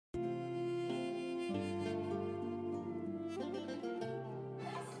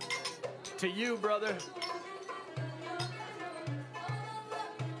To you, brother.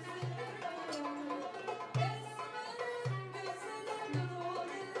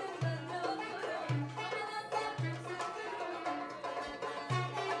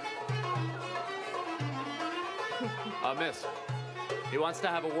 Miss, he wants to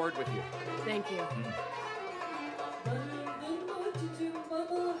have a word with you. Thank you.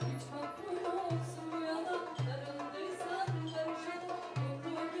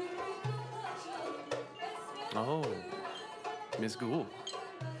 Oh, Miss Gould.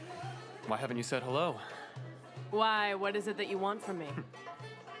 Why haven't you said hello? Why? What is it that you want from me?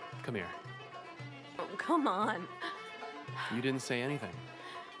 Come here. Oh, come on. You didn't say anything.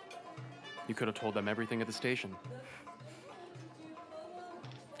 You could have told them everything at the station.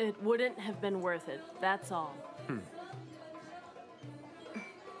 It wouldn't have been worth it, that's all.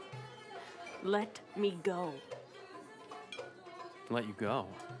 Let me go. Let you go?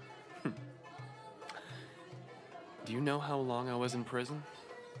 Do you know how long I was in prison?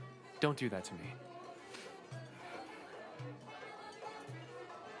 Don't do that to me.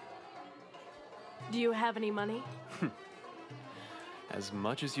 Do you have any money? As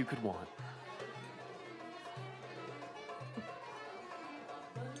much as you could want.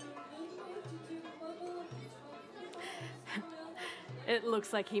 It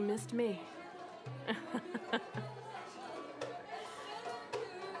looks like he missed me.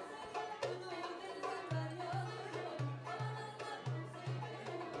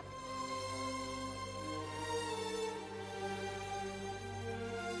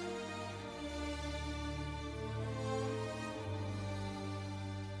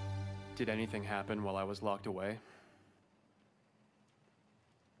 Did anything happen while I was locked away?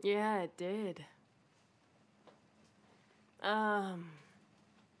 Yeah, it did.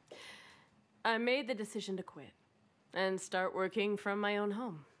 I made the decision to quit and start working from my own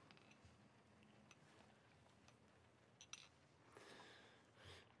home.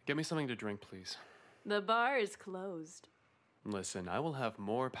 Get me something to drink, please. The bar is closed. Listen, I will have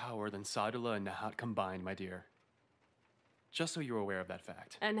more power than Sadullah and Nahat combined, my dear. Just so you're aware of that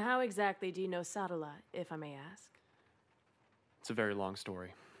fact. And how exactly do you know Sadullah, if I may ask? It's a very long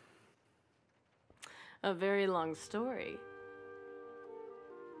story. A very long story.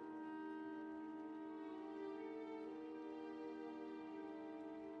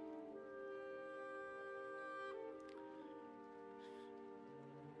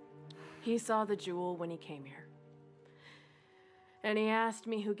 He saw the jewel when he came here. And he asked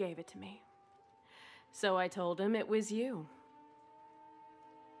me who gave it to me. So I told him it was you.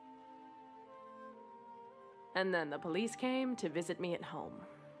 And then the police came to visit me at home.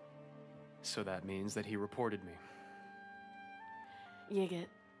 So that means that he reported me. Yiğit.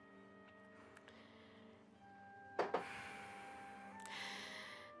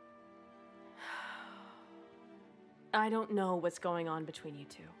 I don't know what's going on between you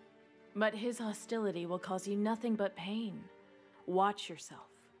two, but his hostility will cause you nothing but pain. Watch yourself.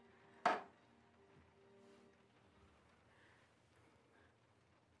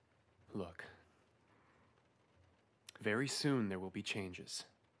 Look. Very soon there will be changes.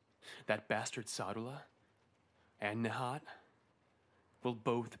 That bastard Sadullah and Nahat will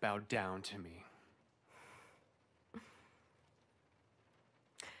both bow down to me.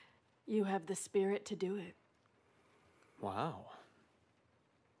 You have the spirit to do it. Wow.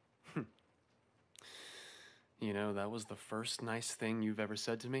 You know, that was the first nice thing you've ever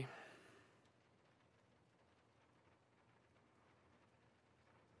said to me.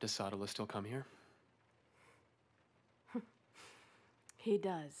 Does Sadullah still come here? He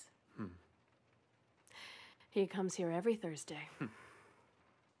does. He comes here every Thursday.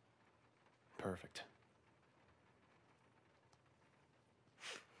 Perfect.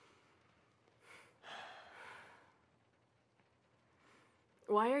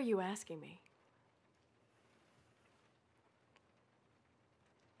 Why are you asking me?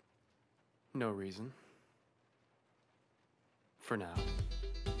 No reason. For now.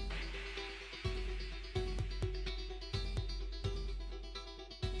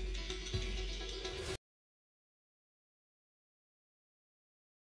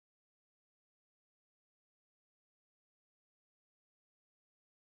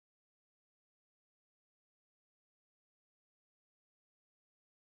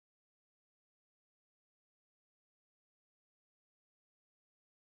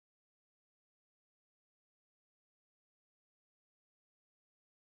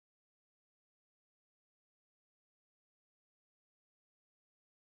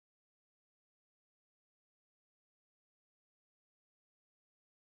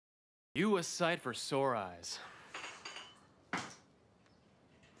 You a sight for sore eyes.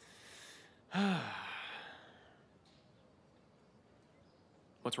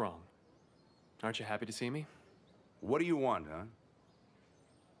 What's wrong? Aren't you happy to see me? What do you want, huh?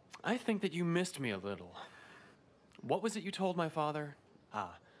 I think that you missed me a little. What was it you told my father?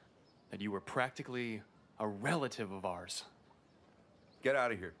 That you were practically a relative of ours. Get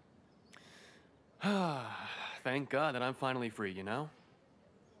out of here. Thank God that I'm finally free, you know?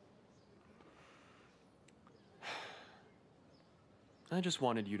 I just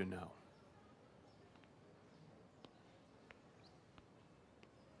wanted you to know.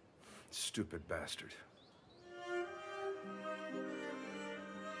 Stupid bastard.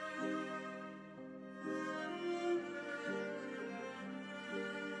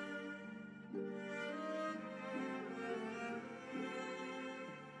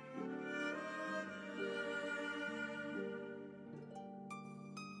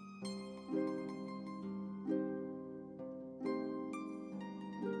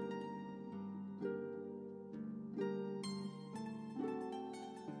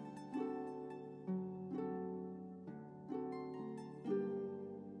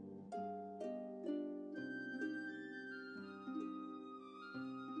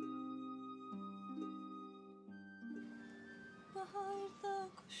 Baharda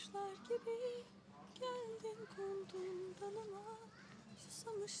kuşlar gibi geldin kondun dalıma.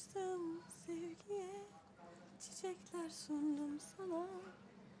 Susamıştım sevgiye, çiçekler sundum sana.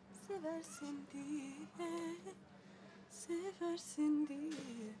 Seversin diye, seversin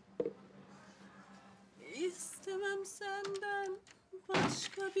diye. İstemem senden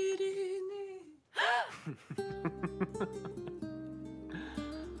başka birini.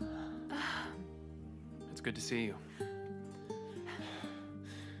 It's good to see you.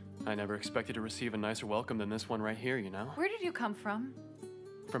 I never expected to receive a nicer welcome than this one right here, you know? Where did you come from?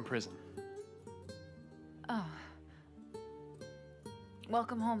 From prison. Oh.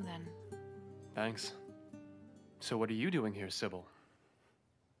 Welcome home, then. Thanks. So what are you doing here, Sybil?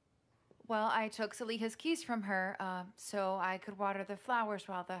 Well, I took Saliha's keys from her, so I could water the flowers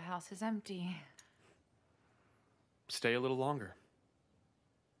while the house is empty. Stay a little longer.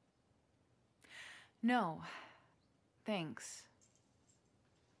 No. Thanks.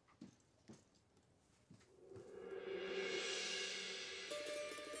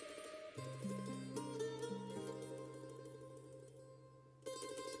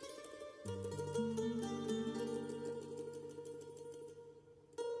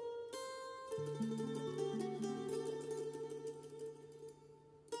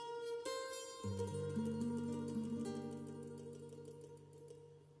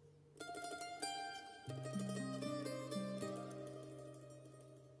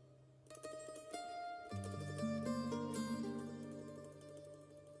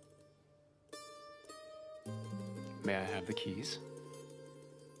 May I have the keys?